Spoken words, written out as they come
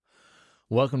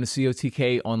Welcome to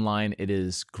COTK Online. It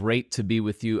is great to be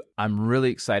with you. I'm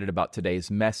really excited about today's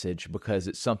message because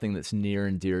it's something that's near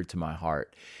and dear to my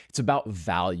heart. It's about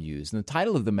values. And the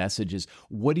title of the message is,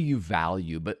 What Do You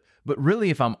Value? But really,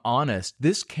 if I'm honest,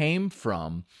 this came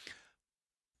from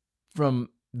the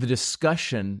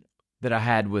discussion that I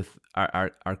had with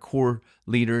our core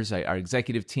leaders, our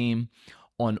executive team,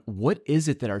 on what is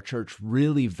it that our church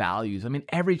really values. I mean,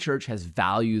 every church has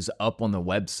values up on the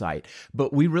website,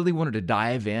 but we really wanted to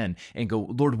dive in and go,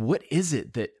 Lord, what is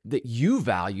it that you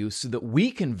value so that we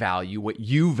can value what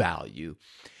you value?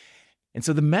 And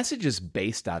so the message is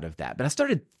based out of that. But I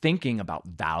started thinking about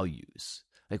values.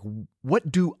 Like,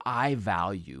 what do I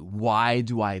value? Why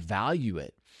do I value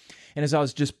it? And as I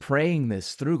was just praying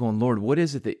this through, going, Lord, what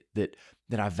is it that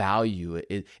I value?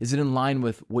 Is it in line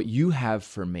with what you have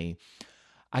for me?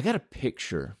 I got a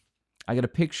picture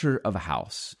of a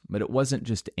house, but it wasn't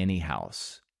just any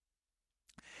house.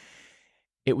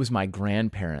 It was my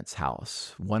grandparents'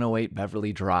 house, 108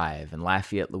 Beverly Drive in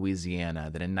Lafayette, Louisiana,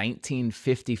 that in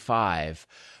 1955,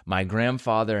 my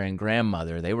grandfather and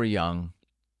grandmother, they were young,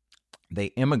 they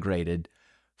immigrated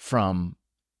from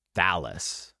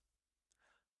Dallas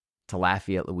to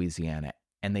Lafayette, Louisiana,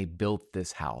 and they built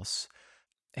this house.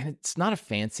 And it's not a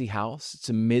fancy house. It's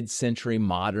a mid-century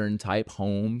modern type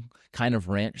home, kind of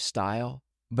ranch style.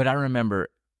 But I remember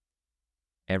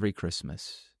every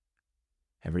Christmas,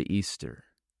 every Easter,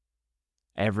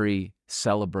 every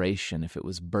celebration, if it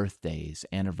was birthdays,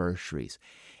 anniversaries,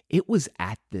 it was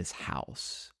at this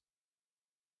house.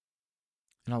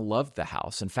 And I loved the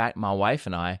house. In fact, my wife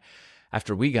and I,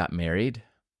 after we got married,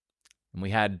 and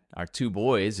we had our two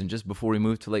boys, and just before we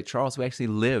moved to Lake Charles, we actually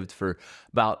lived for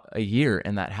about a year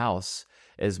in that house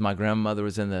as my grandmother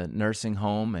was in the nursing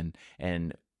home,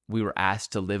 and we were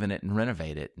asked to live in it and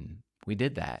renovate it, and we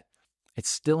did that. It's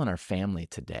still in our family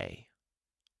today.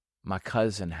 My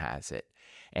cousin has it,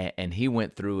 and he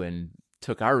went through and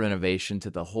took our renovation to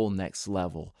the whole next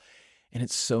level, and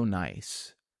it's so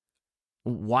nice.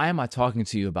 Why am I talking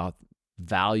to you about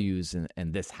values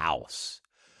in this house?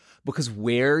 Because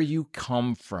where you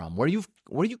come from, where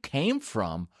you came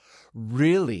from,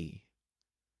 really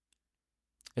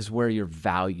is where your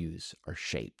values are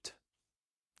shaped.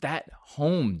 That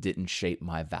home didn't shape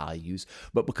my values,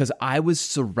 but because I was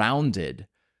surrounded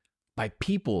by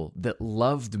people that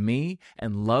loved me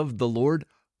and loved the Lord,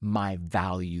 my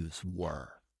values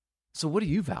were. So what do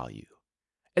you value?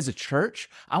 As a church,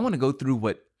 I want to go through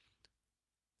what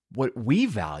we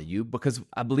value because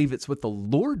I believe it's what the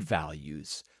Lord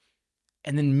values.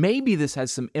 And then maybe this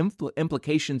has some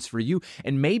implications for you,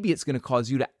 and maybe it's going to cause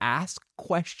you to ask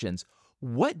questions.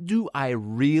 What do I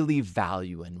really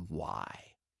value and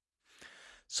why?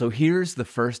 So here's the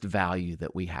first value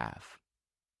that we have.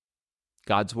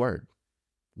 God's Word.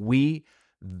 We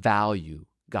value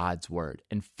God's Word.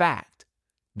 In fact,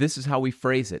 this is how we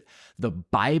phrase it. The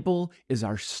Bible is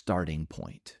our starting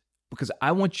point, because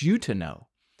I want you to know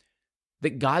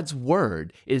that God's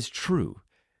Word is true.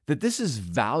 That this is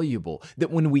valuable,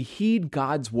 that when we heed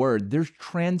God's word, there's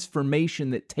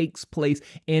transformation that takes place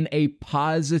in a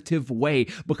positive way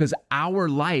because our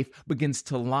life begins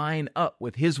to line up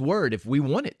with His word if we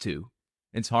want it to.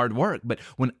 It's hard work, but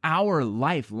when our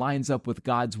life lines up with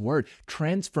God's word,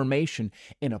 transformation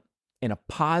in a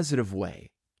positive way,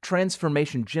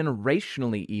 transformation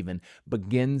generationally even,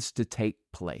 begins to take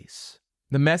place.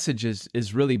 The message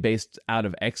is really based out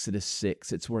of Exodus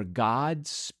 6. It's where God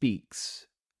speaks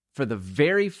for the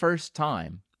very first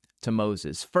time to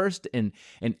Moses, first in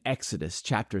Exodus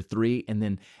chapter 3 and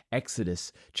then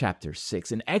Exodus chapter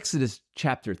 6. In Exodus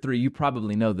chapter 3, you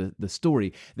probably know the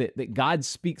story that God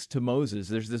speaks to Moses.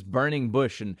 There's this burning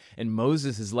bush and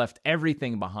Moses has left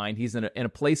everything behind. He's in a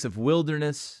place of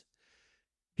wilderness.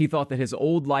 He thought that his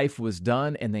old life was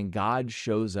done, and then God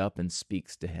shows up and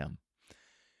speaks to him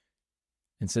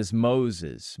and says,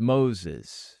 Moses,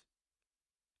 Moses,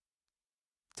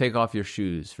 take off your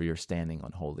shoes, for you're standing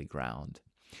on holy ground.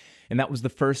 And that was the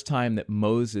first time that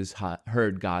Moses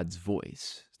heard God's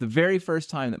voice. The very first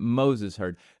time that Moses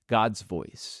heard God's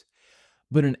voice.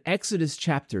 But in Exodus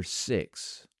chapter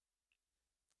 6,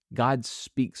 God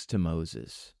speaks to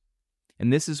Moses.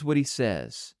 And this is what he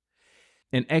says.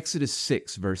 In Exodus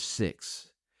 6, verse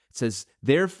 6, it says,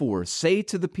 Therefore, say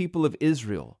to the people of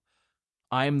Israel,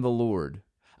 I am the Lord.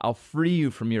 I'll free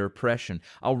you from your oppression.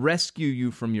 I'll rescue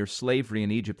you from your slavery in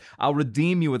Egypt. I'll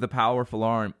redeem you with a powerful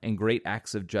arm and great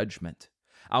acts of judgment.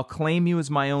 I'll claim you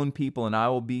as my own people, and I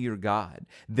will be your God.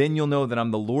 Then you'll know that I'm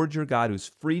the Lord your God who's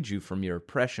freed you from your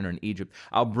oppression in Egypt.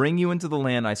 I'll bring you into the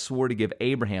land I swore to give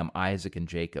Abraham, Isaac, and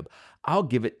Jacob. I'll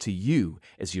give it to you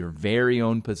as your very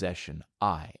own possession.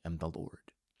 I am the Lord.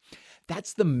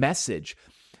 That's the message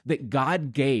that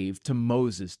God gave to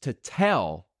Moses to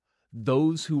tell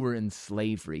those who were in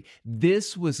slavery.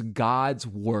 This was God's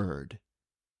word.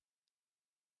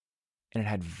 And it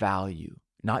had value,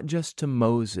 not just to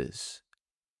Moses,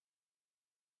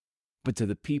 but to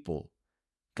the people,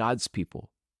 God's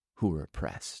people, who were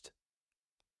oppressed.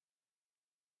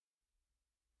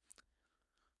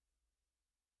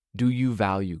 Do you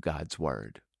value God's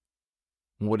word?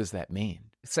 What does that mean?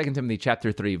 2 Timothy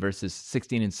chapter 3, verses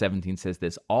 16 and 17 says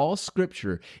this: all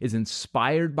scripture is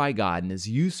inspired by God and is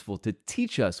useful to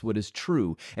teach us what is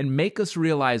true and make us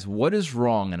realize what is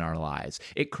wrong in our lives.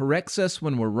 It corrects us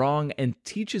when we're wrong and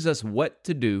teaches us what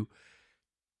to do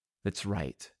that's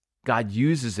right. God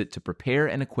uses it to prepare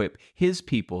and equip his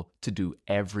people to do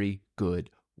every good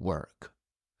work.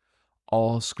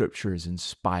 All scripture is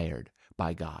inspired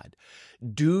by God.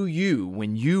 Do you,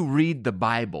 when you read the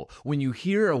Bible, when you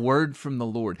hear a word from the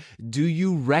Lord, do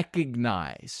you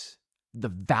recognize the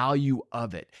value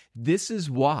of it? This is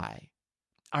why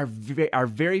our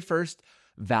very first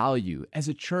value as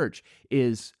a church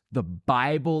is the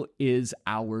Bible is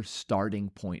our starting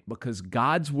point, because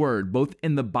God's word, both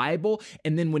in the Bible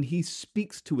and then when he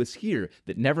speaks to us here,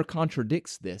 that never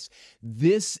contradicts this,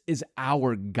 this is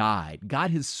our guide.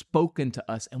 God has spoken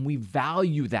to us and we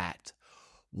value that.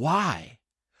 Why?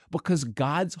 Because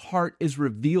God's heart is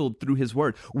revealed through his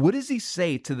word. What does he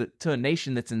say to a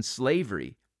nation that's in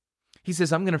slavery? He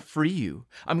says, I'm going to free you.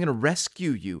 I'm going to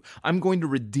rescue you. I'm going to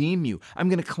redeem you. I'm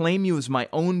going to claim you as my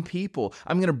own people.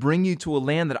 I'm going to bring you to a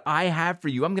land that I have for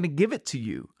you. I'm going to give it to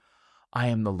you. I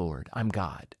am the Lord. I'm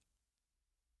God.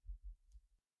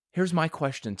 Here's my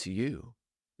question to you.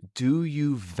 Do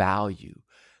you value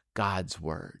God's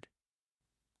word?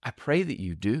 I pray that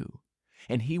you do.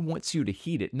 And he wants you to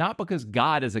heed it, not because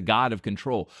God is a God of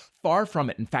control. Far from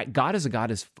it. In fact, God is a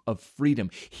God of freedom.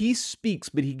 He speaks,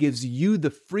 but he gives you the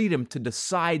freedom to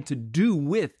decide to do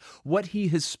with what he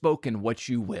has spoken what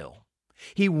you will.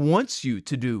 He wants you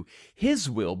to do his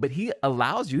will, but he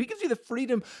allows you, he gives you the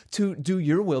freedom to do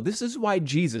your will. This is why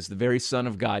Jesus, the very Son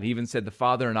of God, he even said, the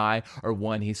Father and I are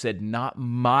one. He said, not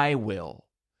my will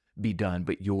be done,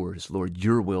 but yours, Lord,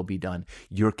 your will be done,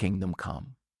 your kingdom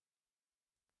come.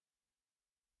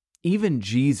 Even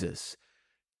Jesus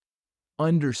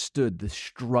understood the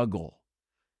struggle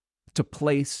to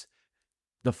place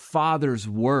the Father's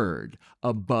word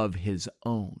above his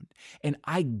own. And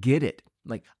I get it.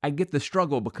 Like, I get the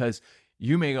struggle, because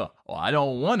you may go, well, I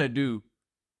don't want to do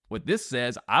what this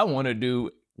says. I want to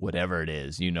do whatever it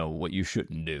is, what you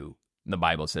shouldn't do. And the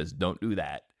Bible says, don't do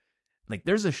that. Like,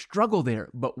 there's a struggle there.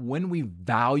 But when we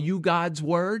value God's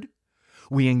word,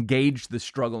 we engage the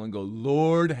struggle and go,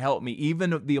 Lord, help me.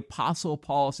 Even the Apostle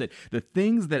Paul said, the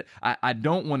things that I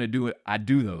don't want to do, I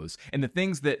do those. And the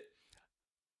things that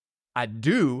I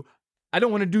do, I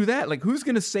don't want to do that. Like, who's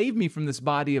going to save me from this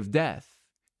body of death?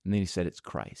 And then he said, it's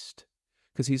Christ,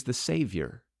 because he's the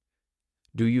Savior.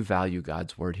 Do you value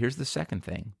God's word? Here's the second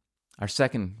thing. Our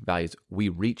second value is we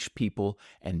reach people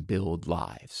and build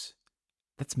lives.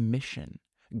 That's mission.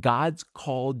 God's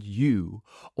called you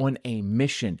on a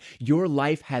mission. Your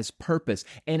life has purpose,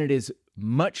 and it is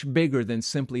much bigger than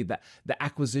simply the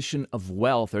acquisition of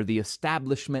wealth or the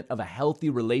establishment of a healthy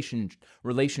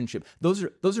relationship. Those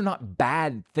are not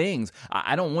bad things.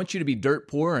 I don't want you to be dirt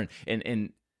poor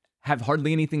and have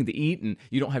hardly anything to eat, and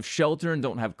you don't have shelter and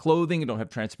don't have clothing and don't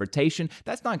have transportation.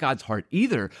 That's not God's heart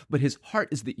either. But his heart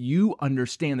is that you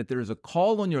understand that there is a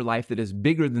call on your life that is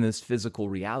bigger than this physical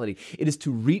reality. It is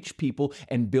to reach people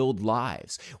and build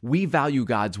lives. We value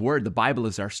God's word. The Bible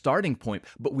is our starting point,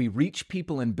 but we reach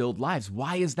people and build lives.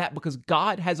 Why is that? Because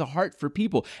God has a heart for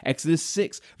people. Exodus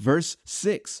 6, verse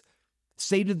 6.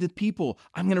 Say to the people,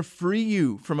 I'm going to free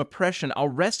you from oppression. I'll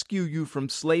rescue you from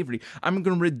slavery. I'm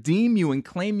going to redeem you and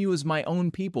claim you as my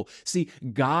own people. See,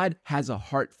 God has a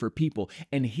heart for people,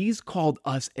 and he's called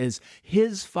us as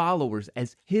his followers,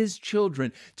 as his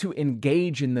children, to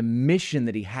engage in the mission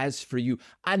that he has for you.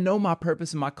 I know my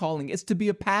purpose and my calling is to be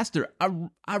a pastor.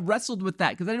 I wrestled with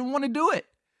that because I didn't want to do it.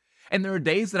 And there are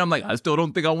days that I'm like, I still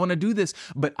don't think I want to do this.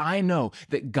 But I know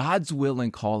that God's will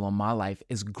and call on my life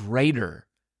is greater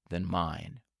than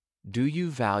mine. Do you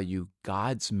value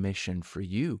God's mission for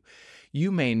you? You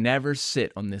may never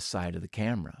sit on this side of the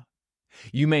camera.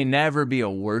 You may never be a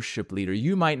worship leader.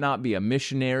 You might not be a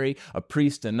missionary, a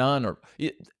priest, a nun,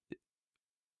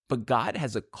 but God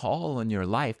has a call on your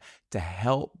life to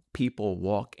help people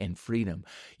walk in freedom.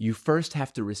 You first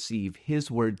have to receive his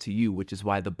word to you, which is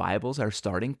why the Bible's our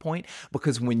starting point,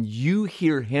 because when you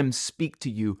hear him speak to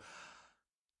you,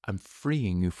 I'm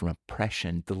freeing you from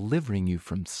oppression, delivering you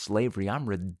from slavery. I'm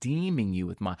redeeming you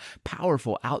with my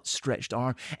powerful outstretched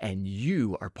arm, and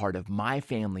you are part of my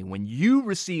family. When you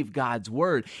receive God's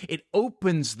word, it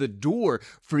opens the door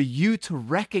for you to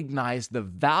recognize the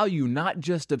value not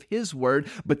just of his word,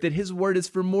 but that his word is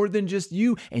for more than just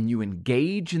you, and you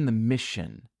engage in the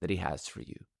mission that he has for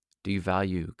you. Do you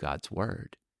value God's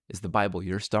word? Is the Bible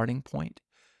your starting point?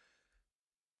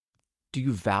 Do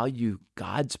you value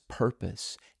God's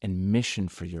purpose and mission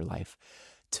for your life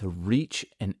to reach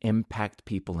and impact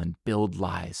people and build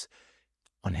lives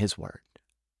on his word?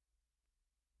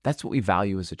 That's what we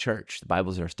value as a church. The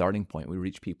Bible is our starting point. We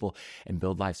reach people and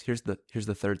build lives. Here's the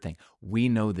third thing. We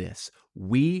know this.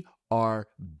 We are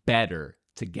better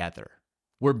together.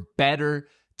 We're better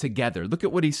together. Look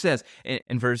at what he says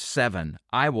in verse 7.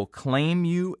 I will claim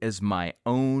you as my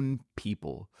own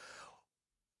people.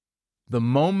 The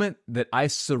moment that I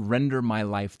surrender my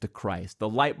life to Christ, the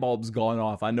light bulb's gone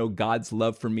off. I know God's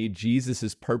love for me,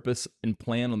 Jesus' purpose and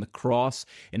plan on the cross,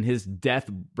 and his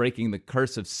death breaking the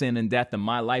curse of sin and death in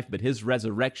my life, but his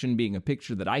resurrection being a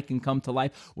picture that I can come to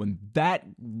life. When that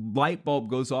light bulb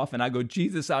goes off and I go,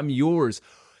 Jesus, I'm yours,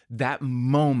 that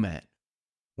moment,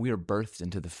 we are birthed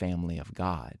into the family of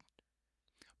God.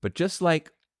 But just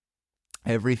like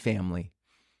every family,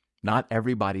 not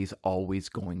everybody's always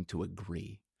going to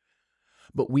agree.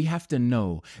 But we have to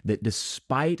know that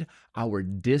despite our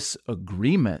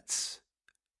disagreements,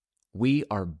 we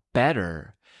are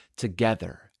better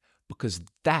together, because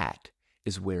that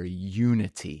is where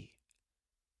unity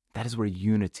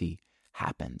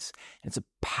happens. And it's a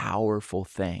powerful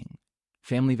thing.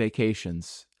 Family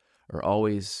vacations are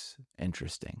always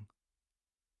interesting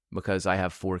because I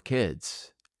have 4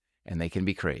 kids and they can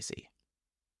be crazy.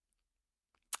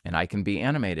 And I can be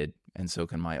animated, and so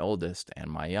can my oldest and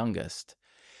my youngest.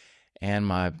 And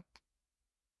my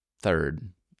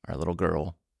third, our little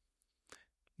girl.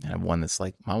 And I have one that's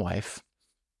like my wife.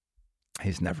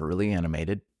 He's never really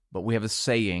animated. But we have a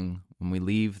saying when we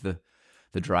leave the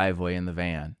driveway in the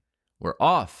van. We're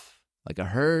off like a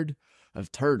herd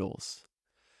of turtles.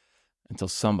 Until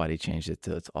somebody changed it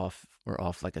to we're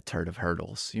off like a turd of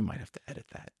hurdles. You might have to edit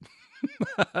that.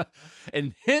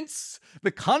 And hence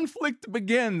the conflict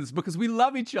begins, because we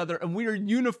love each other and we are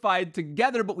unified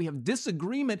together, but we have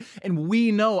disagreement, and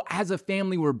we know as a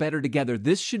family we're better together. It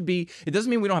doesn't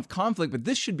mean we don't have conflict, but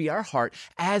this should be our heart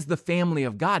as the family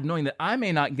of God, knowing that I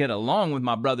may not get along with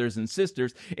my brothers and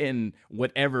sisters in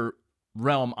whatever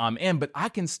realm I'm in, but I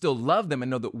can still love them and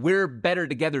know that we're better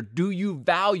together. Do you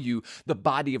value the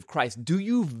body of Christ? Do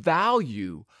you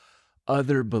value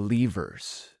other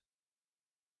believers?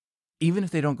 Even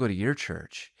if they don't go to your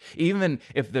church, even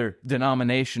if their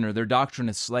denomination or their doctrine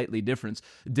is slightly different,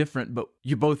 but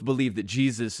you both believe that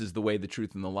Jesus is the way, the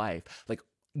truth, and the life. Like,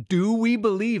 do we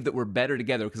believe that we're better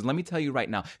together? Because let me tell you right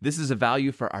now, this is a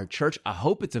value for our church. I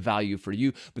hope it's a value for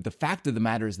you. But the fact of the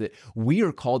matter is that we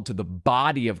are called to the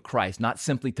body of Christ, not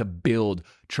simply to build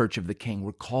Church of the King.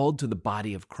 We're called to the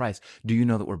body of Christ. Do you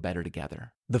know that we're better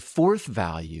together? The fourth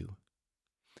value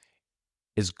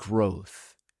is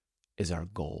growth is our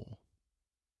goal.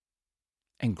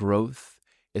 And growth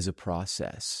is a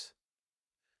process.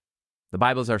 The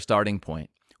Bible is our starting point.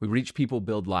 We reach people,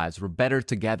 build lives. We're better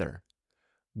together.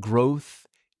 Growth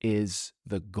is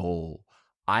the goal.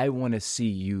 I want to see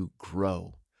you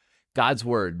grow. God's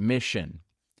word, mission,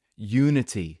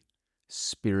 unity,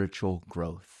 spiritual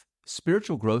growth.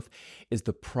 Spiritual growth is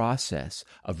the process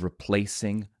of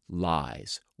replacing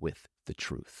lies with the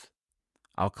truth.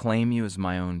 I'll claim you as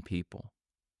my own people.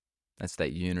 That's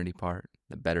that unity part,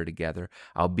 the better together.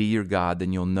 I'll be your God,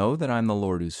 then you'll know that I'm the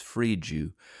Lord who's freed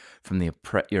you from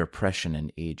your oppression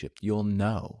in Egypt. You'll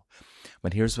know.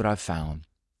 But here's what I've found.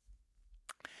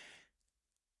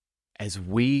 As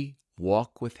we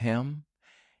walk with him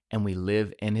and we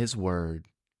live in his word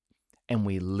and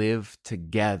we live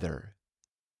together,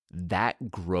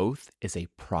 that growth is a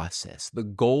process. The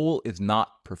goal is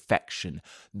not perfection.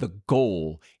 The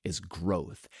goal is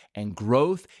growth. And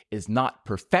growth is not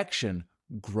perfection.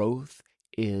 Growth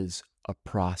is a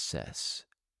process.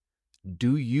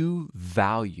 Do you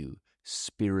value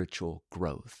spiritual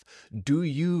growth? Do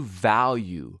you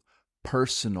value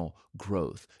personal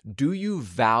growth? Do you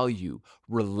value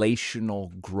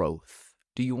relational growth?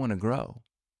 Do you want to grow?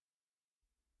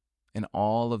 In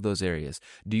all of those areas,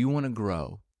 do you want to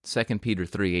grow? 2 Peter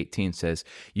 3:18 says,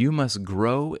 you must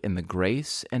grow in the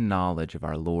grace and knowledge of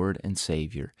our Lord and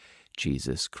Savior,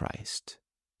 Jesus Christ.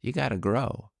 You got to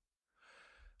grow.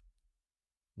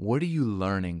 What are you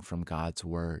learning from God's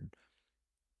word?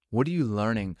 What are you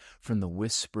learning from the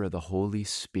whisper of the Holy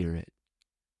Spirit?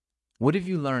 What have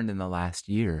you learned in the last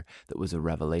year that was a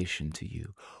revelation to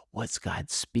you? What's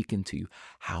God speaking to you?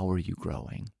 How are you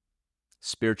growing?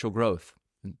 Spiritual growth.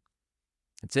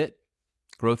 That's it.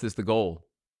 Growth is the goal.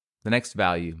 The next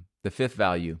value, the fifth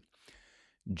value,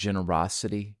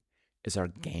 generosity is our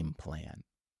game plan.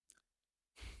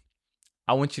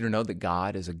 I want you to know that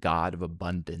God is a God of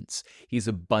abundance. He's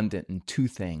abundant in two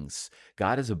things.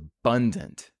 God is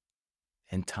abundant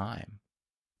in time,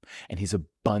 and He's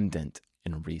abundant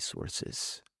in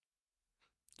resources.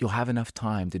 You'll have enough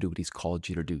time to do what He's called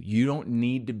you to do. You don't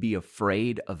need to be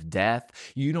afraid of death.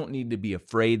 You don't need to be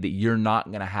afraid that you're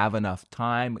not going to have enough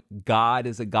time. God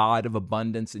is a God of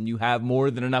abundance, and you have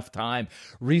more than enough time.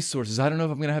 Resources. I don't know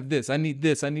if I'm going to have this. I need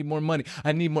this. I need more money.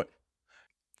 I need more.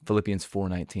 Philippians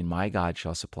 4:19, my God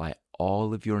shall supply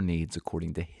all of your needs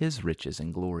according to His riches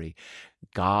and glory.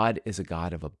 God is a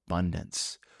God of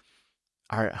abundance.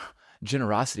 Our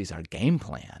generosity is our game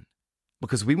plan.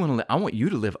 Because I want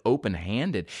you to live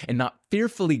open-handed and not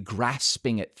fearfully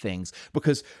grasping at things.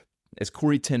 Because as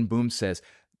Corrie ten Boom says,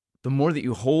 the more that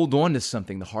you hold on to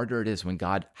something, the harder it is when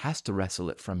God has to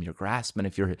wrestle it from your grasp. And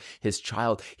if you're His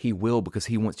child, He will, because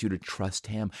He wants you to trust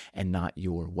Him and not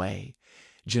your way.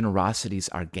 Generosity is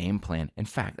our game plan. In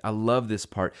fact, I love this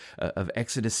part of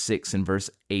Exodus 6 and verse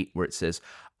 8 where it says,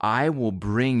 I will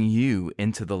bring you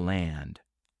into the land.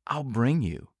 I'll bring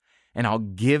you, and I'll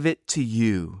give it to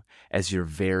you as your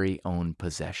very own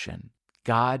possession.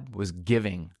 God was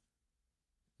giving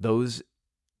those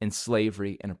in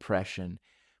slavery and oppression,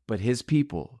 but His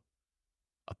people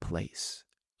a place,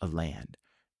 a land.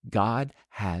 God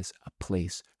has a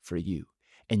place for you.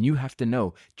 And you have to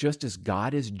know, just as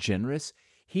God is generous,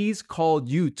 He's called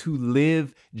you to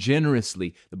live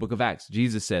generously. The book of Acts,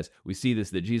 Jesus says, we see this,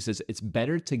 that Jesus says, it's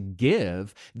better to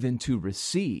give than to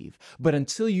receive. But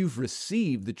until you've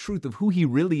received the truth of who He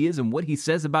really is and what He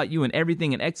says about you and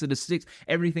everything in Exodus 6,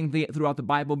 everything throughout the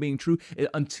Bible being true,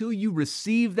 until you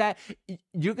receive that,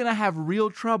 you're going to have real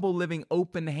trouble living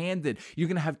open-handed. You're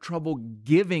going to have trouble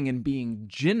giving and being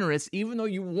generous. Even though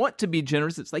you want to be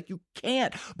generous, it's like you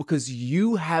can't, because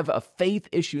you have a faith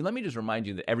issue. Let me just remind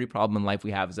you that every problem in life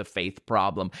we have is a faith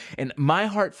problem. And my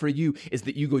heart for you is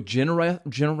that you go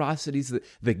generosity is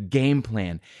the game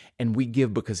plan, and we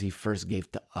give because He first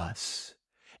gave to us.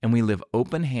 And we live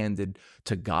open-handed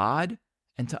to God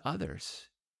and to others.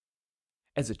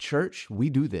 As a church, we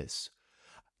do this.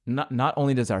 Not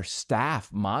only does our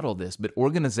staff model this, but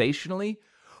organizationally,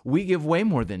 we give way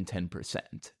more than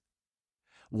 10%.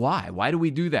 Why? Why do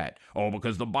we do that? Oh,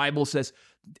 because the Bible says...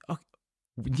 Okay.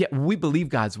 Yeah, we believe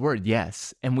God's word,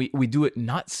 yes, and we do it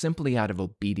not simply out of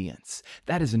obedience.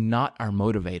 That is not our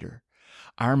motivator.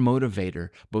 Our motivator,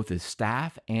 both as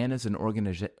staff and as an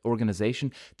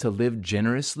organization, to live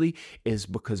generously is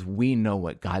because we know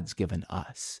what God's given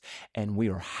us, and we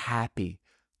are happy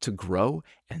to grow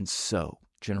and sow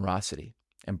generosity.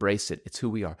 Embrace it. It's who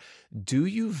we are. Do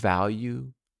you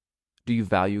value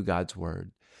God's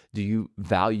word? Do you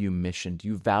value mission? Do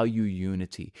you value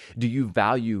unity? Do you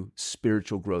value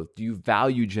spiritual growth? Do you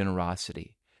value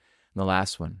generosity? And the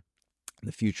last one,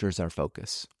 the future is our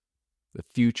focus. The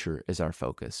future is our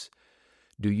focus.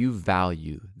 Do you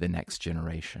value the next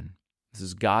generation? This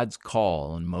is God's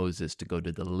call on Moses to go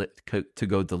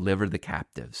deliver the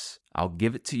captives. I'll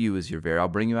give it to you as I'll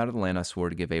bring you out of the land I swore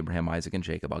to give Abraham, Isaac, and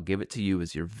Jacob. I'll give it to you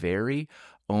as your very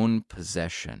own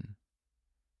possession.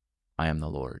 I am the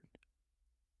Lord.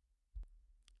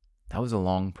 That was a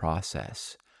long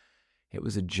process. It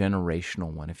was a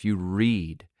generational one. If you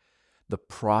read the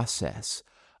process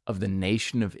of the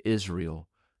nation of Israel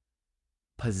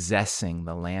possessing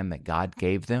the land that God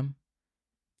gave them,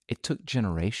 it took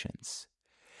generations.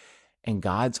 And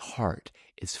God's heart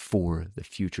is for the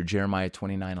future. Jeremiah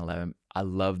 29:11. I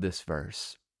love this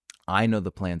verse. I know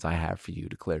the plans I have for you,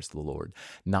 declares the Lord,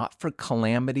 not for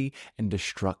calamity and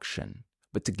destruction,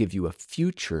 but to give you a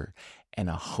future and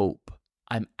a hope.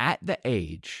 I'm at the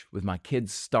age with my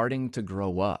kids starting to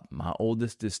grow up. My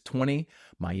oldest is 20,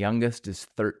 my youngest is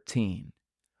 13.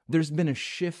 There's been a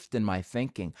shift in my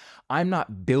thinking. I'm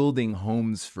not building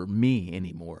homes for me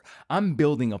anymore. I'm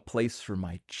building a place for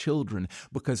my children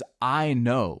because I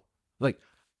know,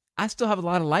 I still have a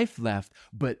lot of life left,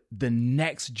 but the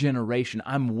next generation,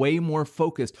 I'm way more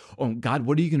focused on, God,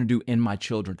 what are you going to do in my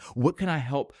children? What can I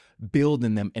help build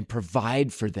in them and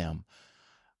provide for them?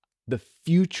 The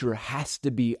future has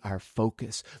to be our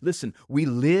focus. Listen, we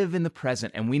live in the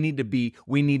present and we need to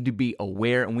be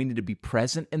aware and we need to be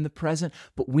present in the present,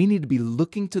 but we need to be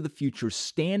looking to the future,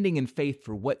 standing in faith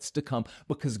for what's to come,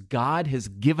 because God has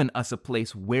given us a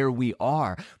place where we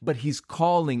are, but he's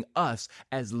calling us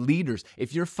as leaders.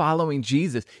 If you're following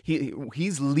Jesus,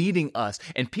 he's leading us,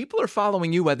 and people are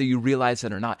following you whether you realize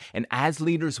it or not. And as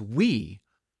leaders, we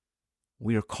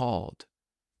are called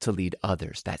to lead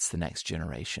others. That's the next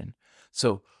generation.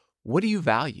 So what do you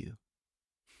value?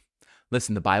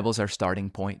 Listen, the Bible's our starting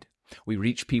point. We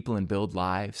reach people and build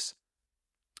lives.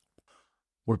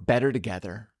 We're better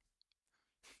together.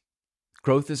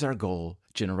 Growth is our goal.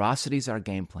 Generosity is our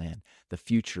game plan. The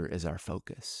future is our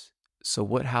focus. So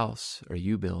what house are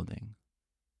you building?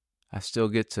 I still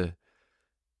get to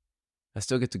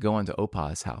go into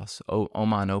Opa's house,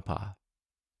 Oma and Opa,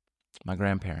 my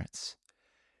grandparents,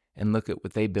 and look at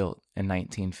what they built in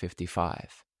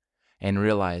 1955 and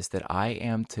realize that I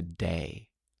am today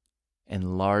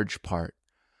in large part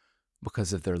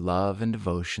because of their love and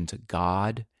devotion to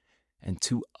God and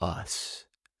to us.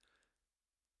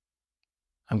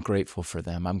 I'm grateful for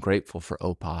them. I'm grateful for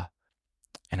Opa,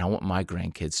 and I want my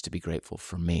grandkids to be grateful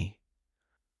for me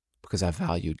because I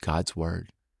valued God's word.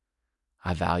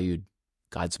 I valued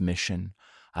God's mission.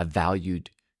 I valued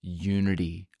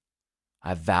unity.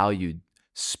 I valued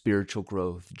spiritual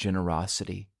growth,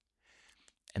 generosity.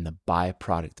 And the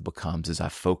byproduct becomes, as I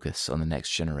focus on the next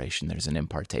generation, there's an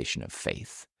impartation of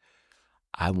faith.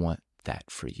 I want that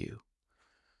for you.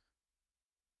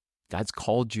 God's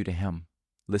called you to him.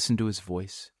 Listen to his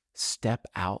voice. Step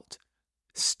out,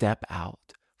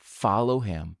 follow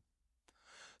him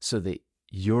so that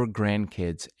your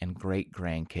grandkids and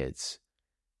great-grandkids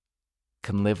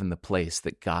can live in the place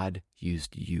that God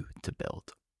used you to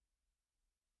build.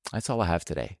 That's all I have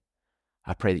today.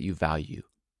 I pray that you value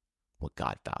what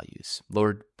God values.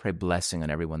 Lord, pray blessing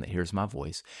on everyone that hears my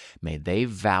voice. May they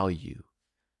value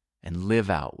and live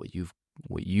out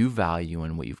what you value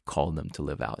and what you've called them to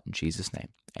live out. In Jesus' name,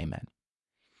 amen.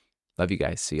 Love you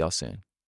guys. See y'all soon.